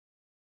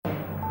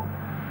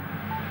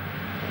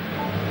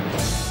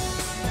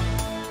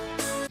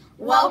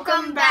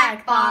Welcome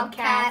back,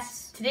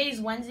 Bobcats. Today is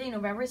Wednesday,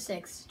 November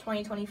 6th,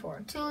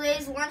 2024.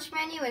 Today's lunch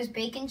menu is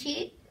bacon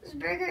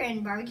cheeseburger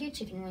and barbecue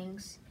chicken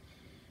wings.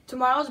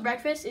 Tomorrow's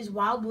breakfast is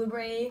wild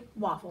blueberry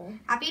waffle.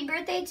 Happy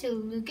birthday to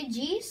Luca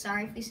G.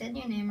 Sorry if we said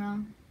your name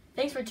wrong.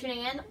 Thanks for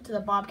tuning in to the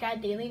Bobcat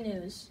Daily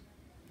News.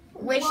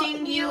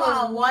 Wishing you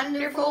a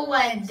wonderful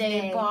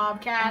Wednesday,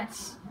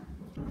 Bobcats.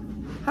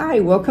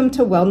 Hi, welcome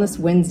to Wellness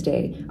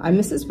Wednesday. I'm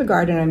Mrs.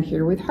 Bogard and I'm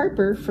here with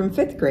Harper from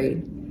 5th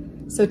grade.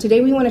 So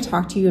today we want to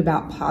talk to you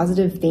about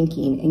positive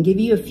thinking and give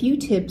you a few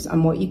tips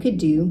on what you could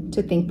do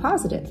to think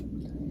positive.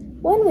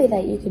 One way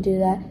that you could do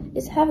that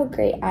is have a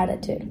great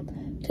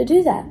attitude. To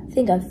do that,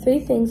 think of 3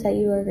 things that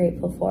you are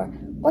grateful for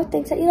or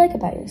things that you like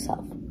about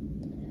yourself.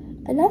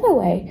 Another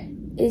way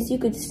is you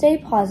could stay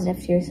positive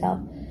to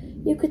yourself.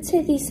 You could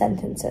say these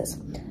sentences: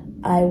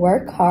 I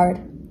work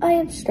hard, I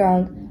am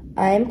strong,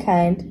 I am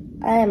kind,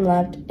 I am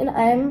loved, and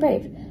I am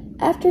brave.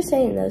 After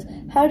saying those,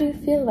 how do you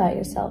feel about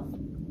yourself?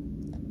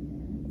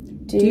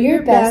 Do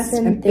your best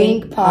and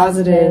think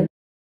positive.